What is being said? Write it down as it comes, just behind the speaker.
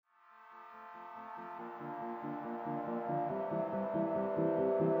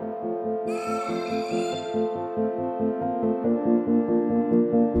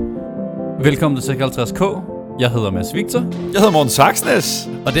Velkommen til 56K. Jeg hedder Mads Victor. Jeg hedder Morten Saxnes.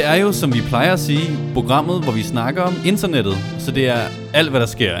 Og det er jo, som vi plejer at sige, programmet, hvor vi snakker om internettet. Så det er alt, hvad der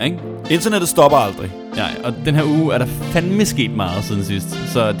sker, ikke? Internettet stopper aldrig. Ja, og den her uge er der fandme sket meget siden sidst.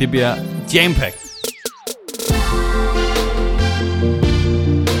 Så det bliver jam-packed.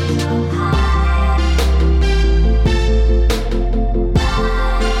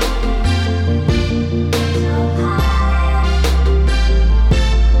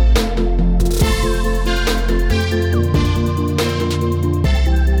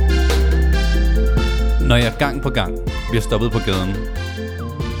 Når jeg gang på gang bliver stoppet på gaden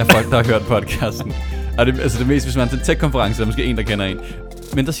af folk, der har hørt podcasten. Og det, altså det mest, hvis man er til en tech-konference, der er måske en, der kender en.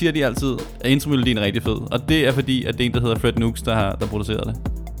 Men der siger de altid, at intromelodien er rigtig fed. Og det er fordi, at det er en, der hedder Fred Nooks, der producerer det.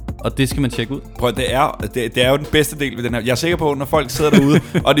 Og det skal man tjekke ud. Prøv, det er jo den bedste del ved den her. Jeg er sikker på, når folk sidder derude,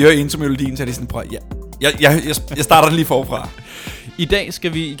 og de hører intromelodien, så er de sådan, prøv, jeg starter den lige forfra. I dag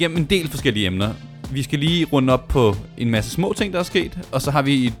skal vi igennem en del forskellige emner. Vi skal lige runde op på en masse små ting, der er sket. Og så har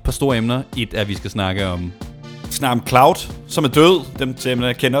vi et par store emner. Et er, vi skal snakke om Cloud, som er død. Dem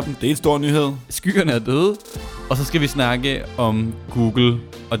der kender den. Det er en stor nyhed. Skyerne er døde. Og så skal vi snakke om Google.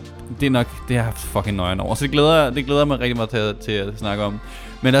 Og det er nok, det er fucking nøjeren over. Så det glæder mig rigtig meget til at snakke om.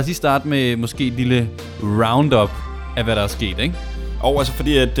 Men lad os lige starte med måske et lille roundup af, hvad der er sket, ikke? Og altså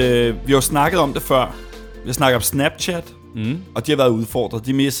fordi, at vi har snakket om det før. Vi har snakket om Snapchat. Og de har været udfordret.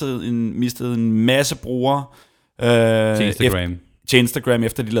 De mistede en masse brugere til Instagram,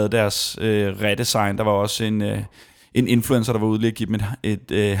 efter de lavede deres redesign. Der var også en influencer, der var ude lige at give dem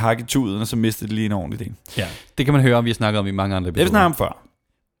et hak i tuden, og så mistede de lige en ordentlig ting. Ja, det kan man høre om, vi har snakket om i mange andre episoder. Det har vi snakket om før.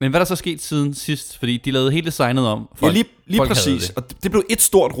 Men hvad er der så sket siden sidst? Fordi de lavede hele designet om. Folk, ja, lige præcis. Og det blev et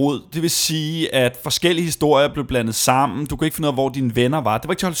stort rod. Det vil sige, at forskellige historier blev blandet sammen. Du kunne ikke finde ud af, hvor dine venner var. Det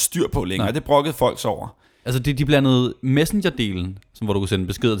var ikke til at holde styr på længere. Nej. Det brokkede folk over. Altså de blandede Messenger-delen, hvor du kunne sende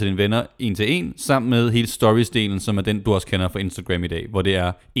beskeder til dine venner en til en, sammen med hele Stories-delen, som er den, du også kender fra Instagram i dag, hvor det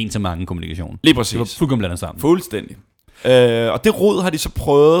er en til mange kommunikation. Lige præcis. Det var fuldkommen blandet sammen. Fuldstændig. Og det rod har de så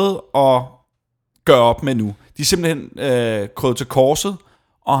prøvet at gøre op med nu. De er simpelthen krøget til korset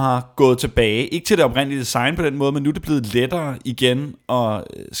og har gået tilbage. Ikke til det oprindelige design på den måde, men nu er det blevet lettere igen at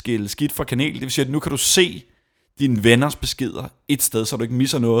skille skidt fra kanel. Det vil sige, at nu kan du se dine venners beskeder et sted, så du ikke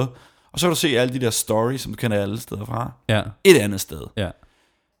misser noget. Og så kan du se alle de der stories, som du kender alle steder fra. Ja. Et andet sted. Ja.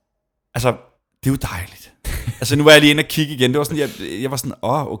 Altså, det er jo dejligt. Altså, nu var jeg lige inde og kigge igen. Det var sådan, jeg var sådan,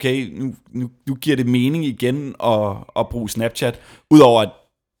 okay, nu giver det mening igen at bruge Snapchat. Udover at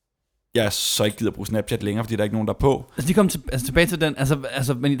jeg så ikke gider bruge Snapchat længere, fordi der er ikke nogen, der er på. Altså, de kom tilbage til den.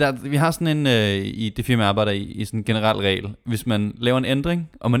 Altså men vi har sådan en, i det firma, jeg arbejder i sådan en generel regel. Hvis man laver en ændring,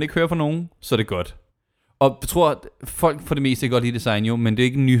 og man ikke hører fra nogen, så er det godt. Og jeg tror, at folk for det meste godt lide design jo, men det er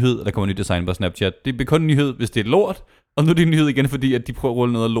ikke en nyhed, at der kommer nyt design på Snapchat. Det er kun en nyhed, hvis det er lort, og nu er det en nyhed igen, fordi at de prøver at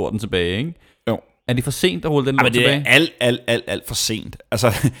rulle noget af lorten tilbage, ikke? Jo. Er det for sent at rulle den lort tilbage? Det er alt for sent.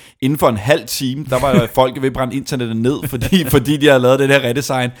 Altså, inden for en halv time, der var folk ved at brænde internettet ned, fordi de har lavet det her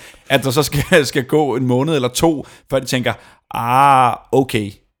redesign, at der så skal gå en måned eller to, før de tænker,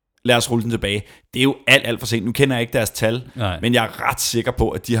 okay, lad os rulle den tilbage. Det er jo alt for sent. Nu kender jeg ikke deres tal, men jeg er ret sikker på,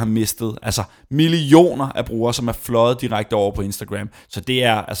 at de har mistet millioner af brugere, som er fløjet direkte over på Instagram. Så det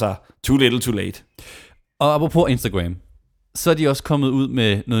er too little too late. Og apropos Instagram, så er de også kommet ud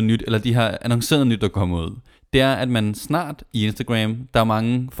med noget nyt, eller de har annonceret nyt, der kommer ud. Det er, at man snart i Instagram, der er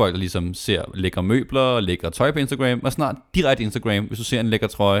mange folk, der ligesom ser lækre møbler og lækre tøj på Instagram, og snart direkte Instagram, hvis du ser en lækker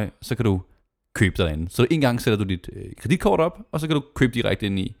trøje, så kan du købe dig derinde. Så en gang sætter du dit kreditkort op, og så kan du købe direkte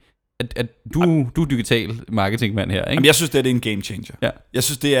ind i. At du er digital marketingmand her, ikke? Jamen, jeg synes, det er en game changer. Ja. Jeg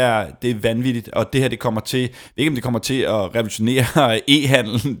synes, det er vanvittigt, og det her, det kommer til, ikke om det kommer til at revolutionere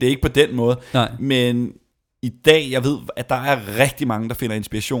e-handelen, det er ikke på den måde. Nej. Men i dag, jeg ved, at der er rigtig mange, der finder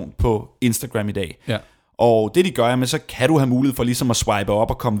inspiration på Instagram i dag. Ja. Og det de gør, men så kan du have mulighed for ligesom at swipe op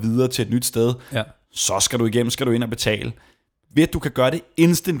og komme videre til et nyt sted. Ja. Så skal du ind og betale. Ved at du kan gøre det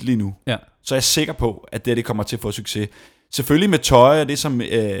instantly nu, så er jeg sikker på, at det kommer til at få succes. Selvfølgelig med tøj og det som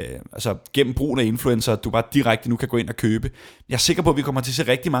gennem brugen af influencer, du bare direkte nu kan gå ind og købe. Jeg er sikker på, at vi kommer til at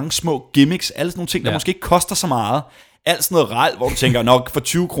se rigtig mange små gimmicks, alle sådan nogle ting, der måske ikke koster så meget. Alt sådan noget ral, hvor du tænker, nok for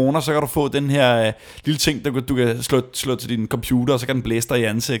 20 kroner, så kan du få den her lille ting, der du kan slå til din computer, og så kan den blæse dig i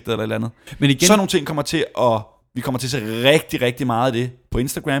ansigtet eller et eller andet. Men igen, så nogle ting kommer til at, vi kommer til at se rigtig, rigtig meget af det på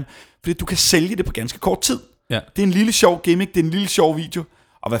Instagram, fordi du kan sælge det på ganske kort tid. Ja. Det er en lille sjov gimmick, det er en lille sjov video,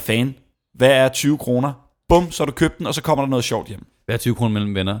 og hvad er 20 kroner? Bum, så har du købt den, og så kommer der noget sjovt hjem. Hvad er 20 kroner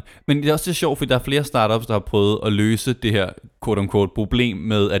mellem venner? Men det er også det sjovt, fordi der er flere startups, der har prøvet at løse det her quote-unquote problem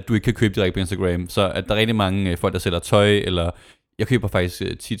med, at du ikke kan købe direkte på Instagram. Så at der er rigtig mange folk, der sælger tøj, eller Jeg køber faktisk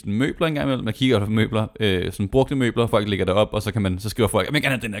tit møbler engang imellem. Jeg kigger på møbler, sådan brugte møbler, folk lægger det op, og så skriver folk, jeg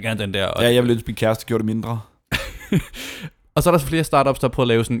gerne have den der. Og jeg vil ønske, min kæreste gjorde det mindre. Og så er der så flere startups, der prøver at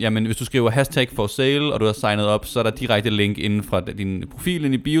lave sådan, jamen hvis du skriver hashtag for sale, og du har signet op, så er der direkte link inden fra din profil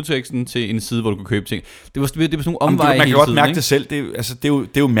ind i bioteksten til en side, hvor du kan købe ting. Det var sådan nogle omveje. Man kan godt mærke det selv.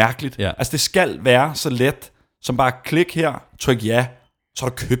 Det er jo mærkeligt. Ja. Altså det skal være så let, som bare klik her, tryk ja, så har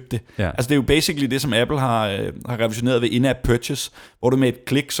du købt det. Ja. Altså det er jo basically det, som Apple har revisioneret ved in-app purchase, hvor du med et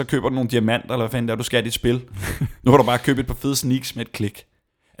klik, så køber du nogle diamanter, eller hvad fanden der du skal i dit spil. Nu har du bare købt et par fede sneaks med et klik.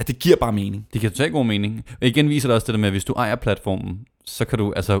 At det giver bare mening. Det kan totalt god mening. Og igen viser det også det der med, at hvis du ejer platformen, så kan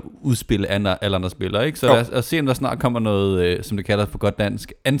du altså udspille alle andre spillere, ikke? Så lad os se, om der snart kommer noget, som det kalder på godt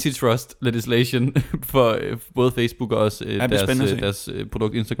dansk, antitrust legislation for både Facebook og også deres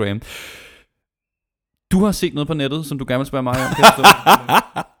produkt Instagram. Du har set noget på nettet, som du gerne vil spørge mig om, kan jeg forstå?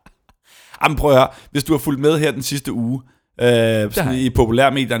 Jamen prøv at høre, hvis du har fulgt med her den sidste uge, i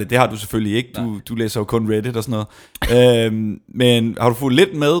populærmedierne, det har du selvfølgelig ikke. Du læser jo kun Reddit og sådan noget. Men har du fulgt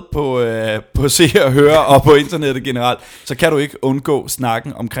lidt med på Se og Høre og på internettet generelt, så kan du ikke undgå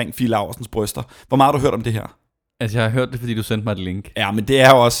snakken omkring Fie Laursens bryster. Hvor meget har du hørt om det her? Altså jeg har hørt det, fordi du sendte mig et link. Ja, men det er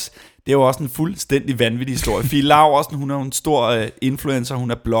jo også en fuldstændig vanvittig historie. Fie Laursen, hun er en stor influencer,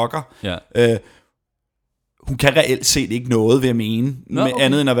 hun er blogger. Ja. Hun kan reelt set ikke noget, vil jeg mene,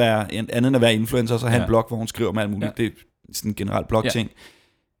 andet end at være influencer, så have en blog, hvor hun skriver om alt muligt. Ja. Det er sådan en generelt blog-ting.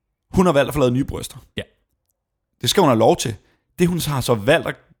 Ja. Hun har valgt at få lavet nye bryster. Ja. Det skal hun have lov til. Det hun har så valgt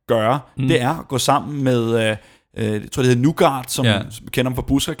at gøre, det er at gå sammen med, jeg tror det hedder Nugard, som kender dem fra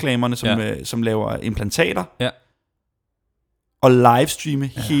busreklamerne, som laver implantater, og livestreame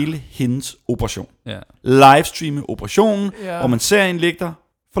hele hendes operation. Ja. Livestreame operationen, hvor man ser en ligter,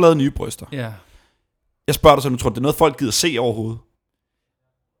 får lavet nye bryster. Ja. Jeg spørger dig så, du tror, det er noget, folk gider se overhovedet?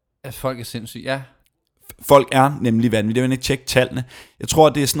 At folk er sindssygt, ja. Folk er nemlig vanvittige. Jeg vil ikke tjekke tallene. Jeg tror,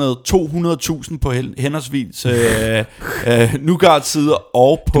 det er sådan noget 200.000 på henholdsvis Nugards sider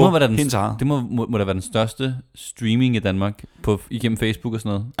og på hendes eget. Det må da være den største streaming i Danmark igennem Facebook og sådan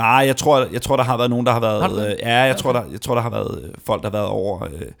noget. Nej, jeg tror der har været nogen, der har været... jeg tror der har været folk, der har været over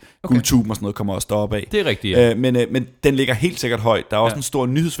Guldtuben og sådan noget, kommer også deroppe af. Det er rigtigt, ja. Men den ligger helt sikkart højt. Der er også en stor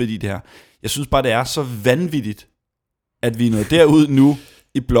nyhedsværdi i det her. Jeg synes bare, det er så vanvittigt, at vi er nået derud nu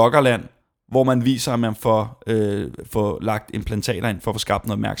i bloggerland, hvor man viser, at man får lagt implantater ind for at få skabt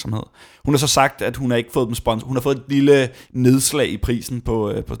noget opmærksomhed. Hun har så sagt, at hun har ikke fået dem sponsor. Hun har fået et lille nedslag i prisen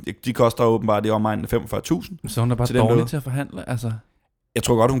på de koster åbenbart i omegnen 45.000. Så hun er bare dårlig til at forhandle, altså. Jeg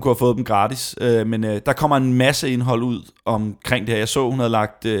tror godt, hun kunne have fået dem gratis, men der kommer en masse indhold ud omkring det her. Jeg så, hun havde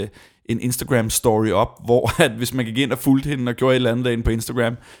lagt en Instagram-story op, hvor at hvis man gik ind og fulgte hende og gjorde et eller andet derinde på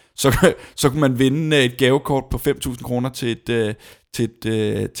Instagram, så kunne man vinde et gavekort på 5.000 kroner til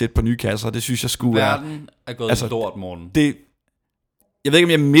et par nye kasser. Det synes jeg skulle være... Verden er gået stort, Morten. Jeg ved ikke,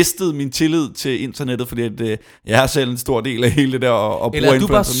 om jeg mistede min tillid til internettet, fordi jeg har selv en stor del af hele det der og eller er du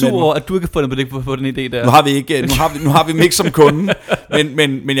bare sur over, at du ikke har fundet på den idé der? Nu har vi dem ikke som kunde,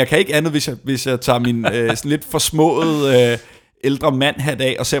 men jeg kan ikke andet, hvis jeg tager min sådan lidt forsmået ældre mand her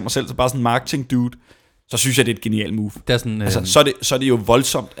dag og ser mig selv så bare sådan en marketing dude, så synes jeg, det er et genialt move. Det er sådan, så er det jo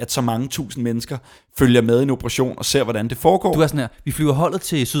voldsomt, at så mange tusind mennesker følger med i en operation og ser, hvordan det foregår. Du er sådan her, vi flyver holdet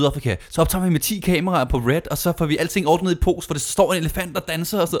til Sydafrika, så optager vi med 10 kameraer på Red, og så får vi alting ordnet i pose, hvor det står en elefant og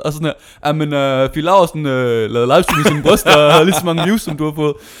danser, og sådan her. Men Fie Laursen lavede livestream i sine bryster, og havde lige så mange views, som du har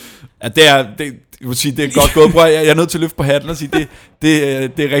fået. Ja, det er godt gået, bror. Jeg er nødt til at løfte på hatten og sige,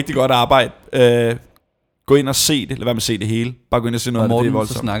 det er rigtig godt arbejde. Gå ind og se det. Lad være med at se det hele. Bare gå ind og se noget af det. Det er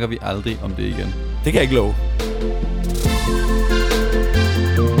voldsomt. Så snakker vi aldrig om det igen. Det kan jeg ikke love.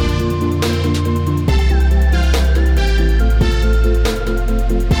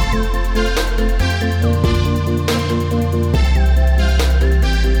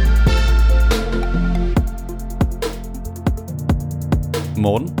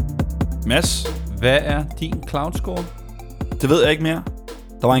 Morten. Mads. Hvad er din cloud score? Det ved jeg ikke mere.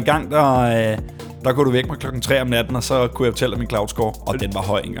 Der var en gang, der kunne du væk mig klokken 3 om natten, og så kunne jeg fortælle min cloud score, og den var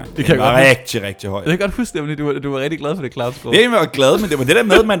høj engang. Den var rigtig, rigtig høj. Jeg kan godt huske det, du var rigtig glad for det cloud score. Jeg var glad, men det var det der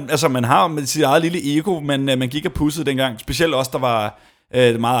med, man har med sit eget lille ego, man gik og pudsede dengang. Specielt også, der var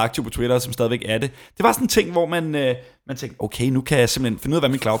meget aktiv på Twitter, som stadigvæk er det. Det var sådan en ting, hvor man tænkte, okay, nu kan jeg simpelthen finde ud af, hvad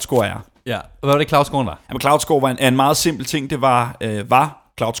min cloud score er. Ja, og hvad var det, cloud scoren var? Jamen, cloud score var en meget simpel ting. Det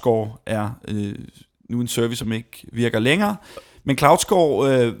var cloud score er nu en service, som ikke virker længere. Men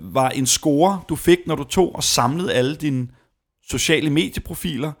CloudScore var en score, du fik, når du tog og samlede alle dine sociale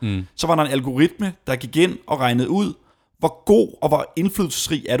medieprofiler. Så var der en algoritme, der gik ind og regnede ud, hvor god og hvor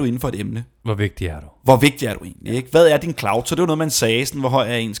indflydelsesrig er du inden for et emne. Hvor vigtig er du? Hvor vigtig er du egentlig? Ikke? Hvad er din cloud? Så det var noget, man sagde, sådan, hvor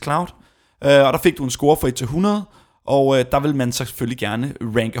høj er ens cloud? Og der fik du en score fra 1 til 100, Og der vil man selvfølgelig gerne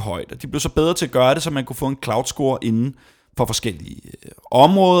ranke højt. Og de blev så bedre til at gøre det, så man kunne få en cloud score inden for forskellige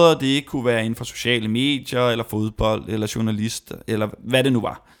områder. Det kunne være inden for sociale medier, eller fodbold, eller journalister, eller hvad det nu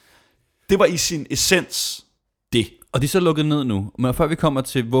var. Det var i sin essens det. Og de er så lukket ned nu. Men før vi kommer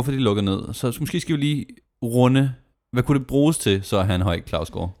til, hvorfor de lukker ned, så måske skal vi lige runde, hvad kunne det bruges til, så at have en høj cloud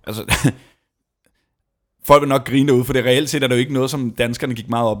score? Altså, folk vil nok grine derude, for det reelt set er det jo ikke noget, som danskerne gik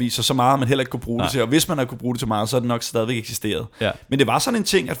meget op i, så meget man heller ikke kunne bruge det til. Og hvis man havde kunne bruge det til meget, så er det nok stadigvæk eksisteret. Ja. Men det var sådan en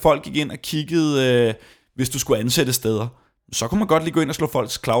ting, at folk gik ind og kiggede, hvis du skulle ansætte steder, så kunne man godt lige gå ind og slå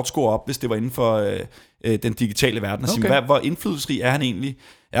folks cloud score op, hvis det var inden for den digitale verden. Og sige, hvor indflydelsesrig er han egentlig?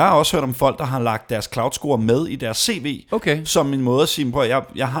 Jeg har også hørt om folk, der har lagt deres cloud score med i deres CV, som en måde at sige,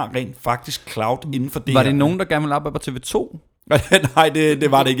 jeg har rent faktisk cloud inden for det. Var det nogen, der gerne ville arbejde på TV2? Nej,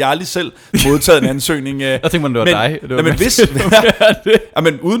 det var det ikke. Jeg har aldrig selv modtaget en ansøgning. Jeg tænkte, det var dig.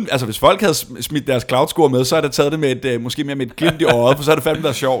 Hvis folk havde smidt deres cloud score med, så er det taget det med måske mere med et glimt i øjet, for så er det fandme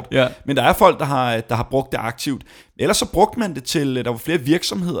været sjovt. Ja. Men der er folk, der har brugt det aktivt. Ellers så brugte man det til, der var flere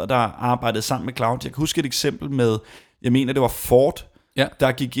virksomheder, der arbejdede sammen med cloud. Jeg kan huske et eksempel med, jeg mener det var Ford,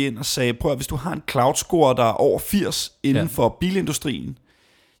 der gik ind og sagde, prøv at hvis du har en cloud score, der er over 80 inden for bilindustrien,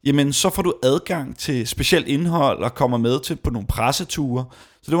 jamen så får du adgang til specielt indhold og kommer med til på nogle presseture.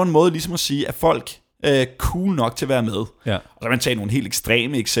 Så det var en måde ligesom at sige, at folk er cool nok til at være med. Ja. Og så kan man tage nogle helt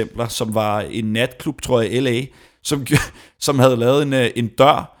ekstreme eksempler, som var en natklub, tror jeg, i LA, som havde lavet en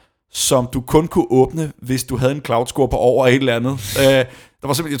dør, som du kun kunne åbne, hvis du havde en cloud score på over et eller andet. Der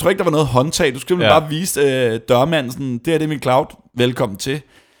var simpelthen, jeg tror ikke, der var noget håndtag. Du skulle bare vise dørmanden sådan, det er min cloud, velkommen til.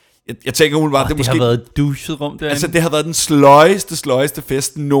 Jeg tænker umiddelbart, det måske har været et douchet rum derinde. Altså det har været den sløjeste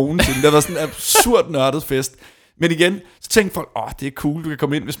fest nogensinde. Det har været sådan en absurd nørdet fest. Men igen, så tænkte folk, det er cool, du kan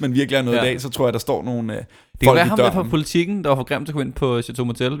komme ind, hvis man virkelig er noget i dag. Så tror jeg, der står nogle det kan være ham der fra politikken, der var for grimt til at komme ind på Chateau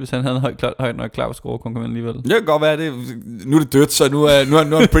Motel, hvis han havde en højt nok cloud score, kunne komme ind alligevel. Det kan godt være det. Nu er det dødt, så nu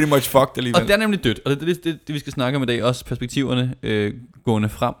er han pretty much fucked alligevel. Og det er nemlig dødt, og det vi skal snakke om i dag, også perspektiverne gående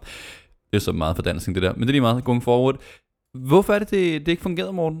frem. Det er så meget for dansning det der, men det er lige meget going forward. Hvorfor er det ikke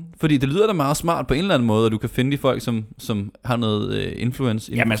fungerer, Morten? Fordi det lyder da meget smart på en eller anden måde, at du kan finde de folk, som har noget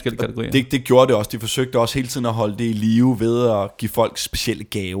influence i forskellige kategorier. Det gjorde det også. De forsøgte også hele tiden at holde det i live ved at give folk specielle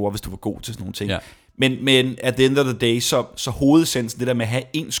gaver, hvis du var god til sådan nogle ting. Ja. Men at the end of the day, så hovedessensen, det der med at have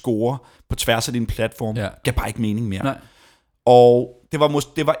en score på tværs af din platform, gav bare ikke mening mere. Nej. Og det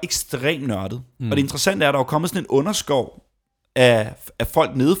var ekstremt nørdet. Og det interessante er, at der er kommet sådan en underskov af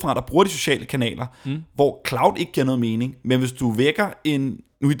folk nedefra, der bruger de sociale kanaler, hvor cloud ikke giver noget mening. Men hvis du vækker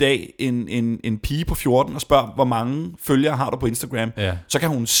nu i dag en pige på 14 og spørger, hvor mange følgere har du på Instagram, så kan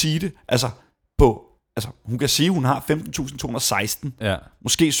hun sige det. Altså hun kan sige, at hun har 15.216.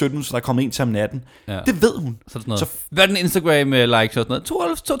 Måske 17, så der er kommet en til om natten. Det ved hun. Så hvad er den Instagram-like? Sådan noget?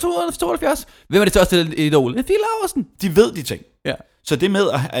 72. Hvem er det største idol? Fie Laursen. De ved de ting. Ja. Så det med,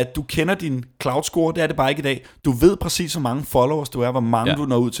 at du kender din cloud score, det er det bare ikke i dag. Du ved præcis, hvor mange followers du er, hvor mange du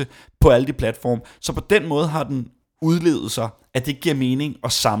når ud til på alle de platforme. Så på den måde har den udlevet sig, at det giver mening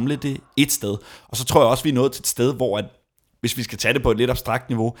at samle det et sted. Og så tror jeg også, vi er nået til et sted, hvor at, hvis vi skal tage det på et lidt abstrakt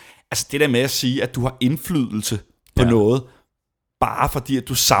niveau, altså det der med at sige, at du har indflydelse på noget, bare fordi at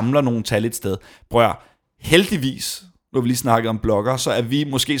du samler nogle tal et sted. Prøv at, heldigvis, når vi lige snakkede om blogger, så er vi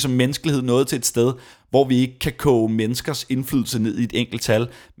måske som menneskelighed nået til et sted, hvor vi ikke kan koge menneskers indflydelse ned i et enkelt tal.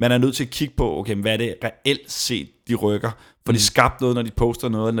 Man er nødt til at kigge på, okay, hvad er det reelt set, de rykker? For de skabt noget, når de poster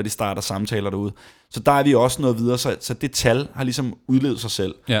noget, når de starter samtaler derude. Så der er vi også noget videre, så det tal har ligesom udlevet sig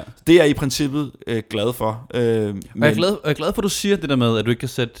selv. Ja. Det er jeg i princippet glad for. Men jeg er glad for, at du siger det der med, at du ikke kan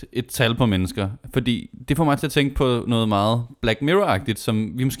sætte et tal på mennesker. Fordi det får mig til at tænke på noget meget Black Mirror-agtigt,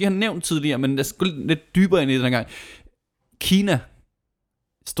 som vi måske har nævnt tidligere, men jeg skal gå lidt dybere ind i det den gang. Kina,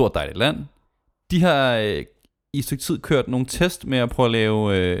 stort dejligt land, de har i et stykke tid kørt nogle test med at prøve at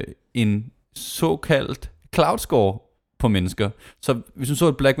lave en såkaldt cloud score på mennesker. Så hvis du så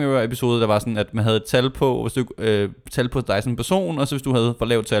et Black Mirror episode, der var sådan, at man havde et tal på, hvis du tal på dig som person, og så hvis du havde for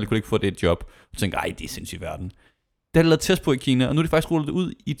lavt tal, kunne du ikke få det et job. Og tænkte, ej, det er sindssygt verden. Det har de lavet test på i Kina, og nu er de faktisk rullet det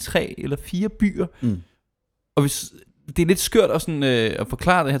ud i 3 eller 4 byer. Og hvis det er lidt skørt at, sådan, at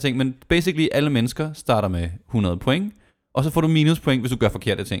forklare det her ting, men basically alle mennesker starter med 100 point, og så får du minuspoint, hvis du gør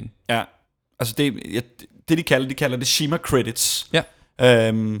forkerte ting. Ja, altså det de kalder det Shima Credits.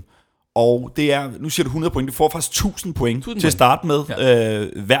 Ja. Og det er, nu siger du 100 point, du får faktisk 1000 point til at starte med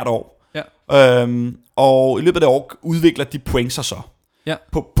hvert år. Ja. Og i løbet af det år udvikler de point sig så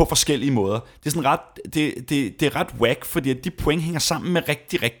på forskellige måder. Det er sådan ret, det er ret whack, fordi at de point hænger sammen med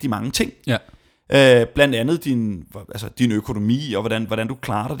rigtig, rigtig mange ting. Ja. Blandt andet din økonomi og hvordan du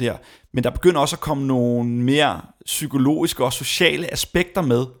klarer dig der. Men der begynder også at komme nogle mere psykologiske og sociale aspekter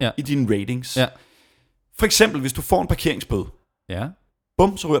med i dine ratings. Ja. For eksempel, hvis du får en parkeringsbøde,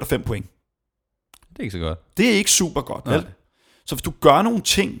 bum, så ryger der 5 point. Det er ikke så godt. Det er ikke super godt, vel? Så hvis du gør nogle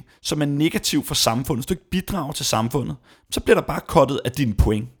ting, som er negativ for samfundet, hvis du ikke bidrager til samfundet, så bliver der bare cuttet af dine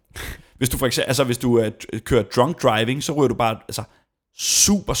point. Hvis du for eksempel, hvis du kører drunk driving, så ryger du bare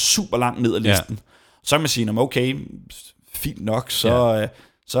super, super langt ned ad listen. Så kan man sige, okay, fint nok, så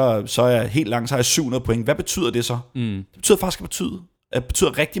er jeg helt langt, så har jeg 700 point. Hvad betyder det så? Det betyder faktisk, at det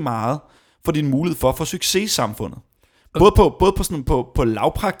betyder rigtig meget for din mulighed for at få succes i samfundet. Både på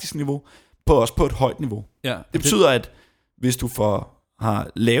lavpraktisk niveau, også på et højt niveau. Det betyder, at hvis du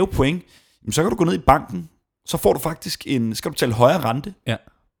har lave point, så kan du gå ned i banken, så får du faktisk skal du betale højere rente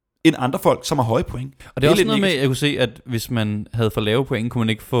end andre folk, som har høje point. Og det er også noget med, jeg kunne se, at hvis man havde for lave point, kunne man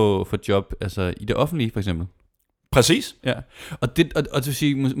ikke få job i det offentlige, for eksempel. Præcis. Ja. Og det vil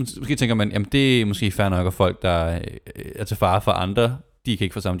sige, måske tænker man, jamen det er måske fair nok, at folk, der er til fare for andre, de kan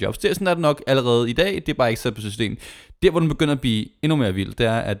ikke få samme jobs. Sådan er det nok allerede i dag, det er bare ikke sat på systemet. Der, hvor den begynder at blive endnu mere vild, det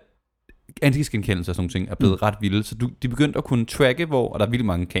er, at ansigtsgenkendelse og sådan nogle ting er blevet ret vilde. Så de begyndte at kunne tracke, og der er vildt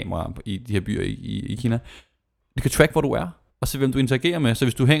mange kameraer i de her byer i Kina. Du kan tracke, hvor du er, og se, hvem du interagerer med. Så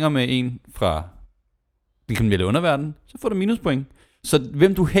hvis du hænger med en fra den kriminelle underverden, så får du minuspoint. Så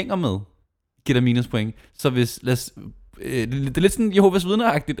hvem du hænger med, giver dig minuspoint. Så hvis, det er lidt sådan Jehovas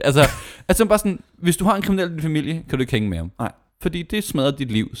vidner-agtigt. Altså bare sådan, hvis du har en kriminel i din familie, kan du ikke hænge med ham. Nej. Fordi det smadrer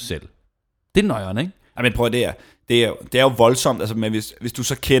dit liv selv. Det er nøjeren, ikke? Ja, men prøv at det er jo voldsomt, altså, men hvis du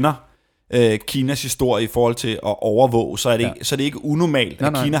så kender Kinas historie i forhold til at overvåge, så er det ikke unormalt,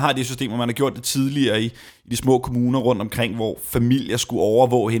 at Kina har de systemer. Man har gjort det tidligere i de små kommuner rundt omkring, hvor familier skulle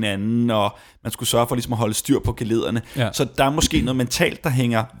overvåge hinanden, og man skulle sørge for ligesom at holde styr på gelederne. Ja. Så der er måske noget mentalt, der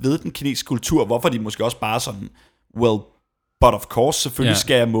hænger ved den kinesiske kultur, hvorfor de måske også bare sådan, well, but of course, selvfølgelig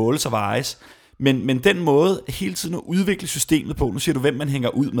skal jeg måles og vejes. Men den måde hele tiden at udvikle systemet på, nu siger du, hvem man hænger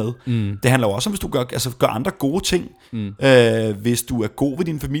ud med, det handler jo også om, hvis du gør andre gode ting, hvis du er god ved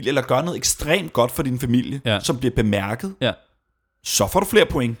din familie, eller gør noget ekstremt godt for din familie, som bliver bemærket, så får du flere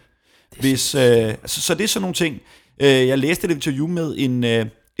point. Så det er sådan nogle ting. Jeg læste et interview med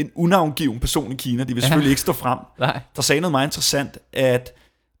en unavngiven person i Kina, de vil selvfølgelig ikke stå frem, der sagde noget meget interessant, at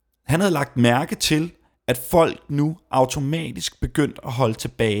han havde lagt mærke til, at folk nu automatisk begyndt at holde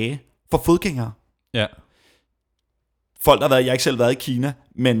tilbage for fodgængere. Ja. Folk, der har været, jeg har ikke selv været i Kina,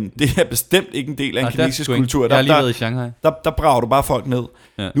 men det er bestemt ikke en del af en kinesisk kultur. Jeg har lige været i Shanghai. Der brager du bare folk ned.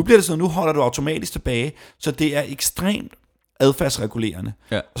 Ja. Nu bliver det sådan, nu holder du automatisk tilbage, så det er ekstremt adfærdsregulerende.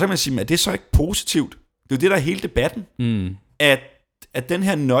 Ja. Og så kan man sige, at det er så ikke positivt. Det er jo det, der er hele debatten. At den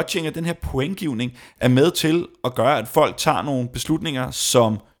her nudging og den her pointgivning er med til at gøre, at folk tager nogle beslutninger,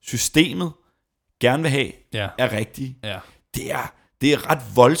 som systemet gerne vil have, er rigtige. Ja. Det er ret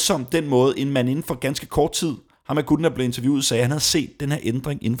voldsomt, den måde, inden for ganske kort tid, ham af gutten, der blev interviewet, sagde, at han havde set den her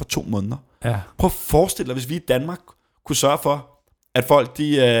ændring inden for 2 måneder. Ja. Prøv at forestille dig, hvis vi i Danmark kunne sørge for, at folk,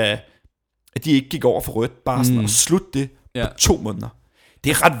 at de ikke gik over for rødt, bare sådan, og slutte det på 2 måneder. Det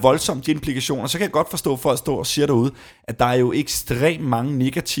er ret voldsomt, de implikationer. Så kan jeg godt forstå, at folk står og siger derude, at der er jo ekstremt mange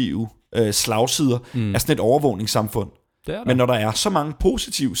negative slagsider af sådan et overvågningssamfund. Men når der er så mange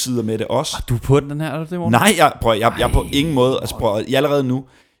positive sider med det også. Du er på den her, det morgen? Nej, jeg er på ingen måde. Altså, allerede nu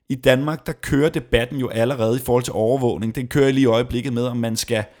i Danmark, der kører debatten jo allerede i forhold til overvågning. Den kører lige i øjeblikket med, om man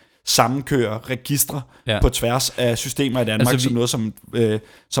skal sammenkøre registre på tværs af systemer i Danmark, som noget,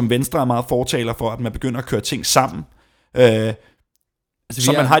 som Venstre er meget fortaler for, at man begynder at køre ting sammen.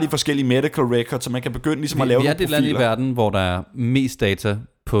 Så man har de forskellige medical records, så man kan begynde ligesom at lave nogle profiler. Vi er det land i verden, hvor der er mest data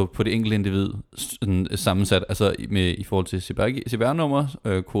på det enkelte individ sammensat, altså i forhold til CPR-nummer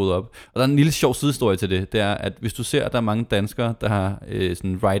kodet op. Og der er en lille sjov sidehistorie til det, det er, at hvis du ser, at der er mange danskere, der har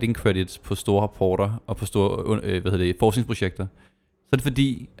sådan writing credits på store rapporter og på store forskningsprojekter, så er det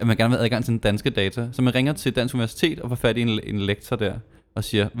fordi, at man gerne vil have adgang til den danske data. Så man ringer til Dansk Universitet og får fat i en lektor der, og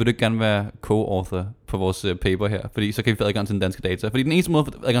siger, vil du ikke gerne være co-author på vores paper her? Fordi så kan vi få adgang til den danske data. Fordi den eneste måde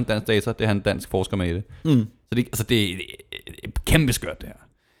at få adgang til dansk data, det er at have en dansk forsker med i det. Så det er kæmpe skørt det her.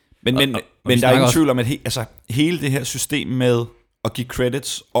 Men der er ingen tvivl om, at hele det her system med at give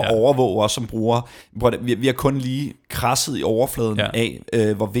credits og overvåge os som brugere, vi har kun lige krasset i overfladen af,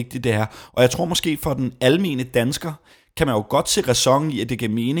 hvor vigtigt det er. Og jeg tror måske for den almene dansker, kan man jo godt se ræson i, at det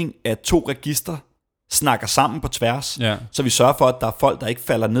giver mening, at 2 register snakker sammen på tværs, så vi sørger for, at der er folk, der ikke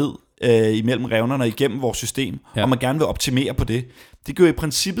falder ned imellem revnerne igennem vores system, og man gerne vil optimere på det. Det giver i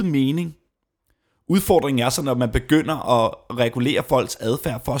princippet mening. Udfordringen er så, når man begynder at regulere folks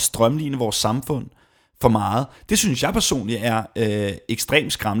adfærd for at strømline vores samfund for meget. Det synes jeg personligt er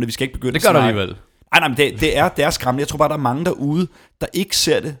ekstremt skræmmende. Vi skal ikke begynde at snakke. Det gør det Nej, alligevel. det er skræmmende. Jeg tror bare, der er mange derude, der ikke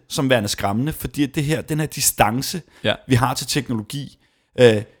ser det som værende skræmmende, fordi den her distance, vi har til teknologi,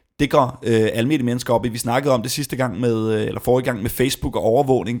 Det går almindelige mennesker op i. Vi snakkede om det sidste gang eller forrige gang med Facebook og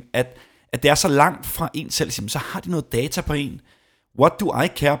overvågning, at det er så langt fra en selv, så har de noget data på en. What do I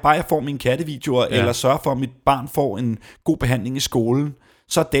care? Bare jeg får mine kattevideoer, eller sørger for, at mit barn får en god behandling i skolen,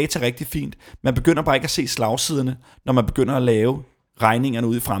 så er data rigtig fint. Man begynder bare ikke at se slagsiderne, når man begynder at lave regningerne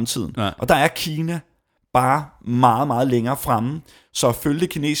ud i fremtiden. Ja. Og der er Kina bare meget, meget længere fremme. Så at følge det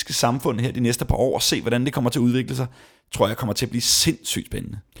kinesiske samfund her de næste par år og se, hvordan det kommer til at udvikle sig, tror jeg kommer til at blive sindssygt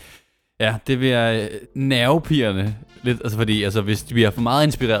spændende. Ja, det vil jeg nervepirrende lidt, altså fordi hvis vi er for meget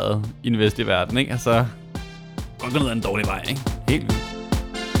inspireret i den vestlige verden, ikke, så går det ned ad en dårlig vej, ikke? Helt vildt.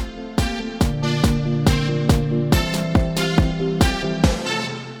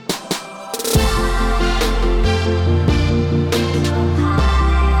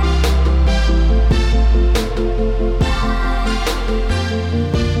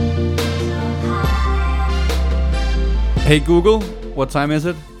 Hey Google, what time is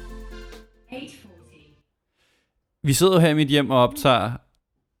it? 8:40. Vi sidder her i mit hjem og optager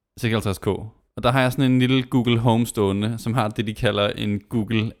 56K. Og der har jeg sådan en lille Google Home stående, som har det, de kalder en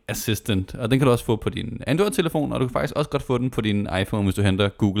Google Assistant. Og den kan du også få på din Android-telefon, og du kan faktisk også godt få den på din iPhone, hvis du henter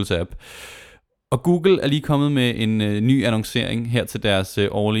Googles app. Og Google er lige kommet med en ny annoncering her til deres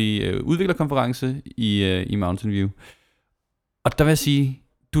årlige udviklerkonference i Mountain View. Og der vil jeg sige,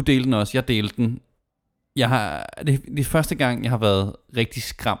 du delte den også, jeg delte den. Det er første gang, jeg har været rigtig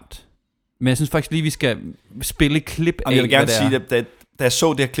skræmt. Men jeg synes faktisk lige, vi skal spille et klip af, jeg vil gerne sige, da jeg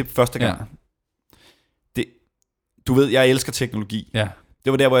så det her klip første gang, du ved, jeg elsker teknologi. Ja.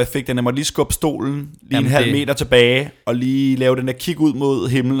 Det var der, hvor jeg fik den. Jeg måtte lige skubbe stolen en halv meter tilbage, og lige lave den der kig ud mod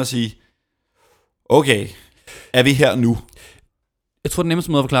himlen og sige, okay, er vi her nu? Jeg tror, den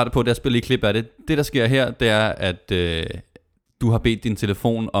nemmeste måde at forklare det på, det er at spille et klip af det. Det, der sker her, det er, at du har bedt din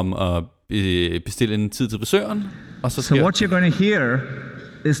telefon om at bestille en tid til frisøren, og så So what you're going to hear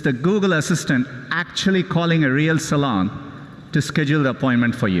is the Google Assistant actually calling a real salon to schedule the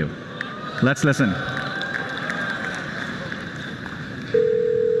appointment for you. Let's listen.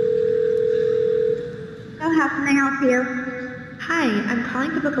 How can I help you? Hi, I'm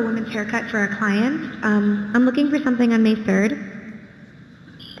calling to book a women's haircut for a client. I'm looking for something on May 3rd.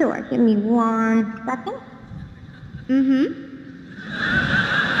 Sure, give me 1 second.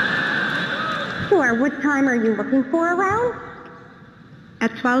 Sure, what time are you looking for around?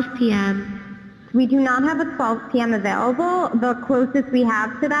 At 12 p.m. We do not have a 12 p.m. available. The closest we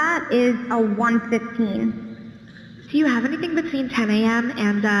have to that is a 1:15. Do you have anything between 10 a.m.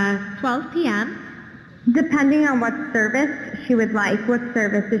 and 12 p.m.? Depending on what service she would like. What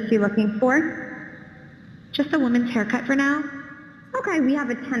service is she looking for? Just a woman's haircut for now. Okay, we have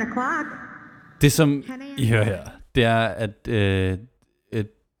at 10 o'clock. Det som I hører her, det er, at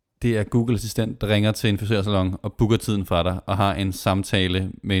det er Google Assistent, der ringer til en frisørsalon og booker tiden fra dig, og har en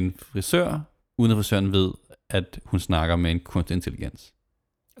samtale med en frisør, uden at frisøren ved, at hun snakker med en kunstig intelligens.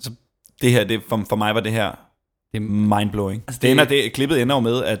 Altså, det her, for mig var det her mindblowing. Altså, klippet ender jo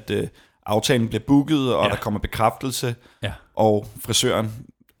med, at aftalen bliver booket, og der kommer bekræftelse, og frisøren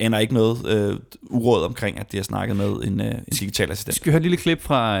ender ikke noget uråd omkring, at de har snakket med en digital assistent. Skal vi høre et lille klip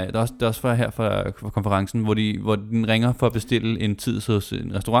fra, der er også fra her fra konferencen, hvor den ringer for at bestille en tid hos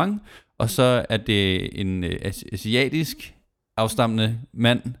en restaurant, og så er det en asiatisk afstammende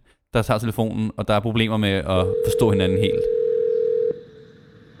mand, der tager telefonen, og der er problemer med at forstå hinanden helt.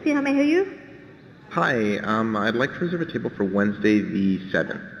 See how may I help you? Hi, I'd like to reserve a table for Wednesday the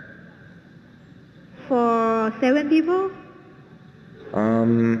 7th. For 7 people?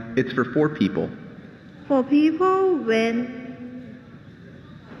 It's for 4 people. 4 people when?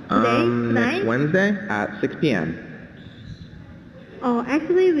 Today? Next Wednesday at 6 p.m. Oh,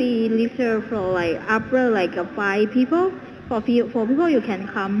 actually we leave here for after 5 people. For 4 people you can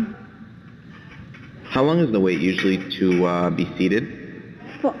come. How long is the wait usually to be seated?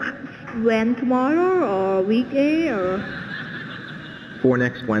 For when, tomorrow or weekday or? For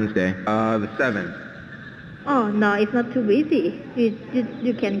next Wednesday, the 7th. Oh no, it's not too busy.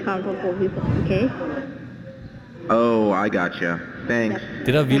 You can come for 4 people, okay? Oh, I gotcha. Thanks.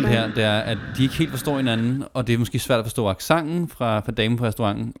 Det, der er vildt her, det er, at de ikke helt forstår hinanden, og det er måske svært at forstå accenten fra damen på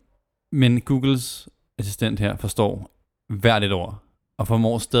restauranten, men Googles assistent her forstår hvert et ord, og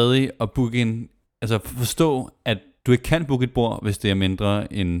formår stadig at booke forstå, at du ikke kan booke et bord, hvis det er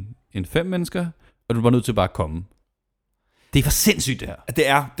mindre end 5 mennesker, og du er bare nødt til bare at komme. Det er for sindssygt, det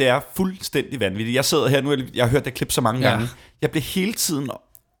her. Det er fuldstændig vanvittigt. Jeg sidder her nu, jeg har hørt det klip så mange gange. Jeg bliver hele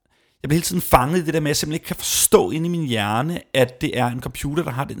tiden fanget i det der med, at jeg simpelthen ikke kan forstå inde i min hjerne, at det er en computer,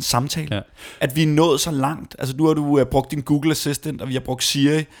 der har den samtale. Ja. At vi er nået så langt. Altså nu har du brugt din Google Assistant, og vi har brugt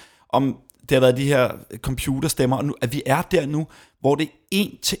Siri, om det har været de her computerstemmer, og nu, at vi er der nu, hvor det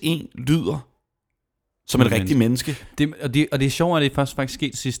en til en lyder som et rigtigt menneske. Og det er sjovt, at det faktisk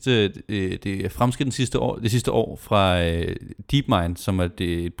sket det er fremskridt det sidste år fra DeepMind, som er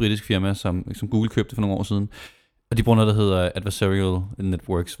det britiske firma, som Google købte for nogle år siden. Og de bruger noget, der hedder adversarial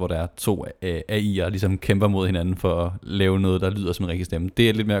networks, hvor der er 2 AI'er, ligesom kæmper mod hinanden for at lave noget, der lyder som en rigtig stemme. Det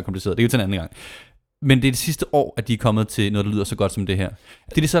er lidt mere kompliceret. Det er jo til en anden gang. Men det er det sidste år, at de er kommet til noget, der lyder så godt som det her.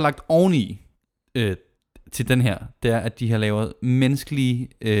 Det, de så har lagt oveni til den her, det er, at de har lavet menneskelige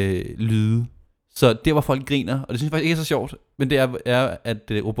lyde. Så der, hvor folk griner, og det synes jeg faktisk ikke er så sjovt, men det er at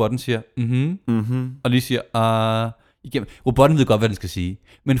robotten siger, og lige siger, igennem. Robotten ved godt, hvad den skal sige.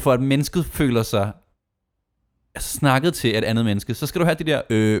 Men for at mennesket føler sig snakket til et andet menneske, så skal du have det der,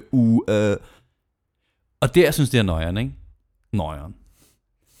 og det, jeg synes, det er nøjeren, ikke? Nøjeren.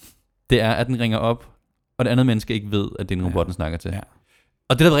 Det er, at den ringer op, og det andet menneske ikke ved, at det er en robot, den snakker til. Ja.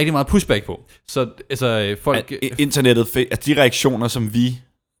 Og det er der rigtig meget pushback på. Så altså, folk... Internettet, at de reaktioner, som vi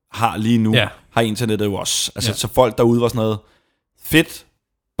har lige nu, har internettet jo også. Altså, så folk derude var sådan noget fedt,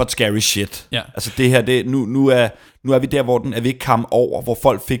 but scary shit. Ja. Altså det her, nu er vi der, hvor den er ved at komme over, hvor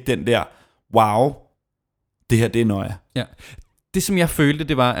folk fik den der, wow, det her, det er nøje. Ja. Det, som jeg følte,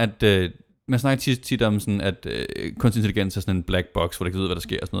 det var, at man snakker tit om sådan, at kunstig intelligens er sådan en black box, hvor du ikke ved, hvad der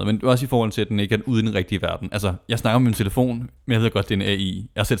sker og sådan noget, men også i forhold til, at den ikke er ude i den rigtige verden. Altså, jeg snakker om min telefon, men jeg ved godt, det er en AI.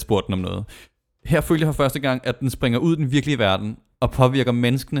 Jeg har selv spurgt den om noget. Her følte jeg for første gang, at den springer ud i den virkelige verden og påvirker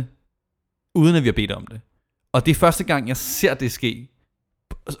menneskene, uden at vi har bedt om det. Og det er første gang, jeg ser det ske.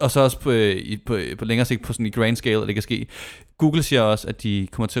 Og så også på længere sigt på sådan en grand scale, at det kan ske. Google siger også, at de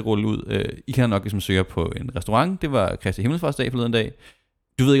kommer til at rulle ud. I kan nok, hvis man søger på en restaurant. Det var Kristi Himmelsfartsdag forleden dag.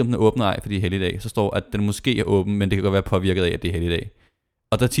 Du ved ikke, om den er åben eller ej, fordi det er helligdag. Så står, at den måske er åben, men det kan godt være påvirket af, at det er helligdag.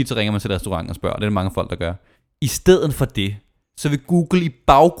 Og der tit så ringer man til restauranten og spørger, og det er der mange folk, der gør. I stedet for det, så vil Google i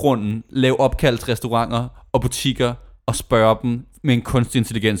baggrunden lave opkald til restauranter og butikker og spørge dem med en kunstig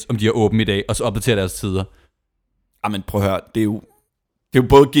intelligens, om de er åbne i dag, og så opdatere deres tider. Jamen prøv at høre, det er jo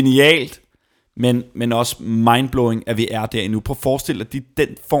både genialt, men også mindblowing, at vi er der endnu. Prøv at forestille dig, den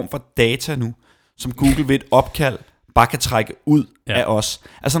form for data nu, som Google ved et opkald bare kan trække ud af os.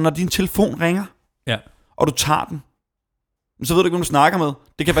 Altså når din telefon ringer, og du tager den, så ved du ikke, hvem du snakker med.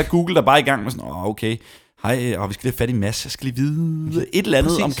 Det kan være Google, der bare er i gang med sådan, okay, hej, vi skal lige have fat i Mads, jeg skal lige vide et eller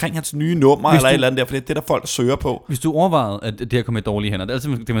andet omkring hans nye nummer, eller et eller andet der, for det er der folk, der søger på. Hvis du overvejede, at det her kommer i dårlige hænder, det er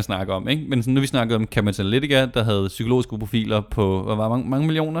altid det, man snakker om, ikke? Men sådan, nu vi snakker om Cambridge Analytica, der havde psykologiske profiler på, hvad var mange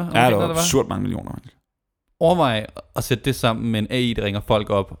millioner? Ja, det var absurd mange millioner. Overvej at sætte det sammen med en AI, der ringer folk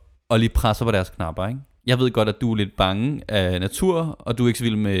op, og lige presser på deres knapper, ikke? Jeg ved godt, at du er lidt bange af natur, og du er ikke så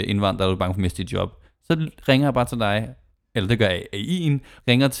vild med indvandrere, du er bange for at miste dit job. Så ringer jeg bare til dig, eller det gør AI'en,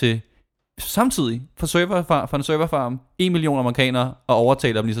 ringer til samtidig fra en serverfarm 1 million amerikanere og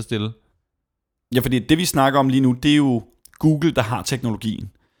overtaler dem lige så stille. Ja, fordi det vi snakker om lige nu, det er jo Google, der har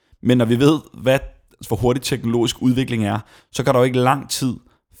teknologien. Men når vi ved, hvor hurtigt teknologisk udvikling er, så går der jo ikke lang tid,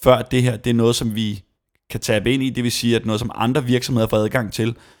 før det her det er noget, som vi kan tabe ind i. Det vil sige, at noget, som andre virksomheder får adgang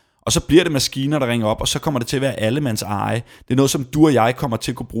til. Og så bliver det maskiner, der ringer op, og så kommer det til at være allemands eje. Det er noget, som du og jeg kommer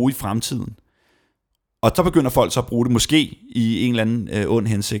til at kunne bruge i fremtiden. Og så begynder folk så at bruge det måske i en eller anden ond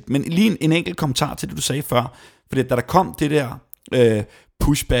hensigt. Men lige en enkelt kommentar til det, du sagde før. Fordi da der kom det der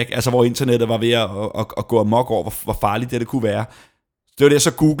pushback, altså hvor internettet var ved at gå amok over, hvor farligt det kunne være. Det var det,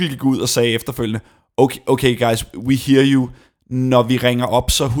 så Google gik ud og sagde efterfølgende, okay guys, we hear you. Når vi ringer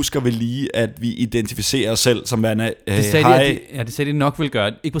op, så husker vi lige, at vi identificerer os selv som værende hej. Det sagde de nok vil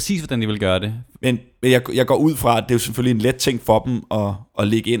gøre det. Ikke præcis, hvordan de vil gøre det. Men jeg går ud fra, at det er jo selvfølgelig en let ting for dem at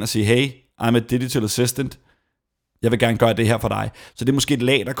lægge ind og sige, hey, I'm a digital assistant. Jeg vil gerne gøre det her for dig. Så det er måske et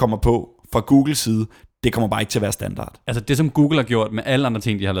lag, der kommer på fra Googles side. Det kommer bare ikke til at være standard. Altså det, som Google har gjort med alle andre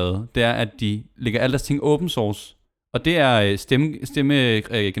ting, de har lavet, det er, at de lægger alle deres ting open source. Og det er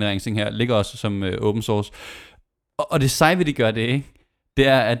stemmegenereringsting her, ligger også som open source. Og det seje ved de gør det, ikke? Det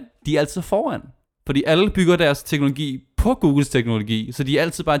er, at de er altid foran. Fordi alle bygger deres teknologi på Googles teknologi. Så de er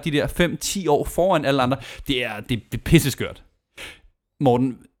altid bare de der 5-10 år foran alle andre. Det er pisseskørt.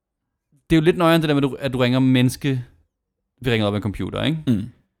 Morten, det er jo lidt nøjere det der med, at du ringer menneske. Vi ringer op af en computer, ikke? Mm.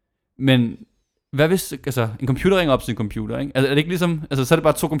 Men hvad hvis en computer ringer op til en computer, ikke? Altså, er det ikke ligesom, så er det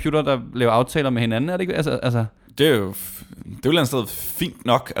bare 2 computere, der laver aftaler med hinanden, er det ikke? Altså. Det er jo et eller andet sted fint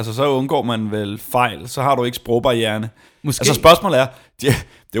nok. Altså, så undgår man vel fejl. Så har du ikke sprogbarriere. Måske. Altså, spørgsmålet er, det er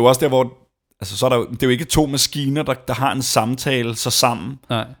jo også der, hvor altså, så er det er jo ikke 2 maskiner, der har en samtale så sammen.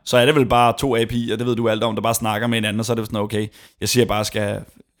 Nej. Så er det vel bare 2 API'er, det ved du alt om, der bare snakker med hinanden, og så er det sådan, okay, jeg siger bare, skal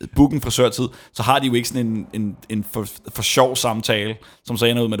book en frisørtid, så har de jo ikke sådan en for sjov samtale, som så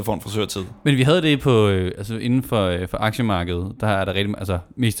ender ud med, at du får en frisørtid. Men vi havde det på, altså inden for aktiemarkedet, der er der rigtig, altså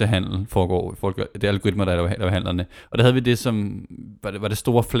mest af handel foregår, det er algoritmer, der er handlerne. Og der havde vi det som, var det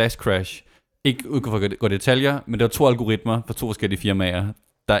store flash crash, ikke ud for at gå i detaljer, men der var 2 algoritmer fra 2 forskellige firmaer,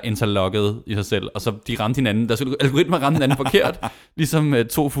 der interlockede i sig selv, og så de ramte hinanden. Der skulle algoritmer ramme hinanden forkert, ligesom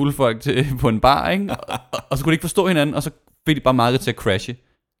 2 fulde folk på en bar, ikke? Og så kunne de ikke forstå hinanden, og så fik de bare markedet til at crashe.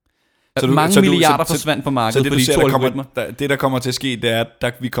 Mange milliarder forsvandt på markedet for de 2 algoritmer. Det, der kommer til at ske, det er,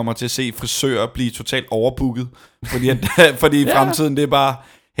 at vi kommer til at se frisører blive totalt overbooket, fordi i fremtiden det er bare,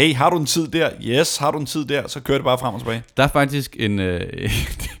 hey, har du en tid der? Yes, har du en tid der? Så kører det bare frem og tilbage. Der er faktisk en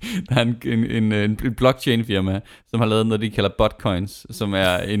blockchain firma, som har lavet noget, de kalder botcoins, som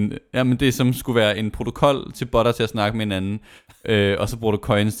er det som skulle være en protokol til botter til at snakke med hinanden, og så bruger du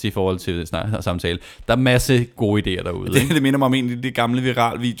coins til i forhold til samtale. Der er masse gode idéer derude. Det minder mig om en af de gamle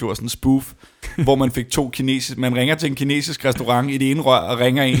viralvideoer, sådan en spoof, hvor man fik 2 man ringer til en kinesisk restaurant i det ene rør, og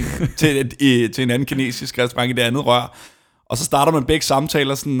ringer en til en anden kinesisk restaurant i det andet rør. Og så starter man begge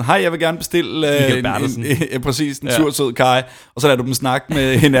samtaler sådan, hej, jeg vil gerne bestille en sursød kaj, og så lader du dem snakke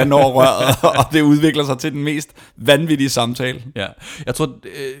med hinanden over røret, og det udvikler sig til den mest vanvittige samtale. Ja, jeg tror,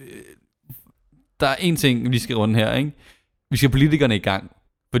 der er en ting, vi skal runde her, ikke? Vi skal politikerne i gang,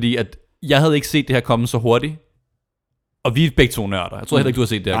 fordi at jeg havde ikke set det her komme så hurtigt, og vi er begge 2 nørder. Jeg tror heller ikke, du har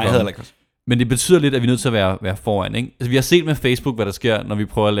set det her komme. Nej, ikke. Men det betyder lidt, at vi er nødt til at være foran, ikke? Altså, vi har set med Facebook, hvad der sker, når vi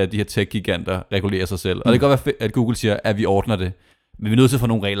prøver at lade de her tech-giganter regulere sig selv. Og det kan godt være, at Google siger, at vi ordner det. Men vi er nødt til at få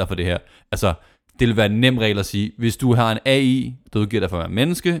nogle regler for det her. Altså, det vil være en nem regel at sige, hvis du har en AI, der udgiver dig for at være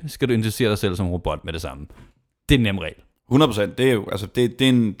menneske, skal du interessere dig selv som robot med det samme. Det er en nem regel. 100%, det er jo, altså det er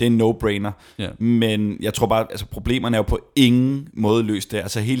en no-brainer. Ja. Men jeg tror bare, altså problemerne er jo på ingen måde løst der.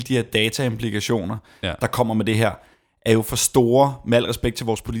 Altså hele de her data-implikationer, der kommer med det her, er jo for store, med al respekt til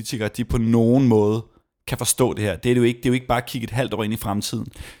vores politikere, at de på nogen måde kan forstå det her. Det er jo ikke bare at kigge et halvt år ind i fremtiden.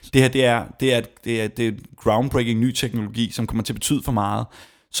 Det her, det er groundbreaking ny teknologi, som kommer til at betyde for meget.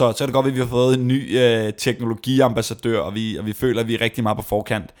 Så er det godt, at vi har fået en ny teknologiambassadør, og vi føler, at vi er rigtig meget på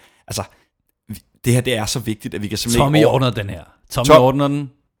forkant. Altså, det her, det er så vigtigt, at vi kan simpelthen Tommy ordner den her. Tommy ordner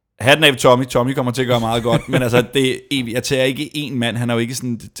den. Hatten af Tommy. Tommy kommer til at gøre meget godt, men altså, jeg tager ikke en mand. Han er jo ikke sådan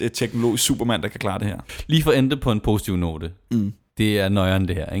en teknologisk supermand, der kan klare det her. Lige for endte på en positiv note. Det er nøjeren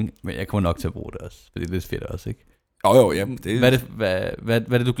det her, ikke? Men jeg kommer nok til at bruge det også, for det er lidt fedt også, ikke? Jo, ja. Hvad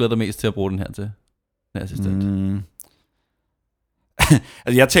er det, du glæder dig mest til at bruge den her til? Den assistent.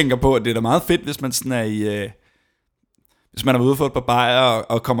 Altså, jeg tænker på, at det er da meget fedt, hvis man sådan er i... Hvis man er ude for et par bajer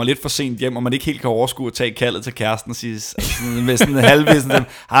og kommer lidt for sent hjem, og man ikke helt kan overskue at tage kaldet til kæresten og sige med sådan en halvvis,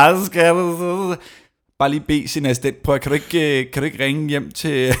 bare lige bede sin assistent, prøv, kan du ikke ringe hjem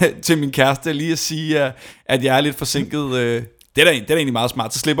til min kæreste lige at sige, at jeg er lidt forsinket? Det er da egentlig meget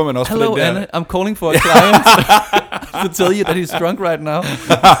smart, så slipper man også for den der. Hello Anna, I'm calling for a client to tell you that he's drunk right now.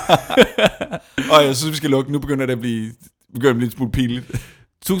 Og jeg synes, vi skal lukke. Nu begynder det at blive en smule pinligt.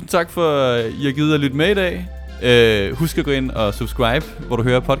 Tusind tak for, at I har givet at lytte med i dag. Husk at gå ind og subscribe, hvor du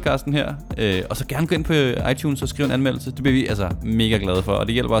hører podcasten her, og så gerne gå ind på iTunes og skrive en anmeldelse. Det bliver vi altså mega glade for, og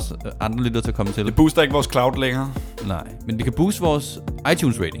det hjælper også andre lyttere til at komme til. Det booster ikke vores cloud længere. Nej, men det kan booste vores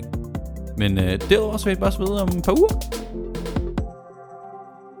iTunes rating. Men derudover så vil jeg bare videre om et par uger.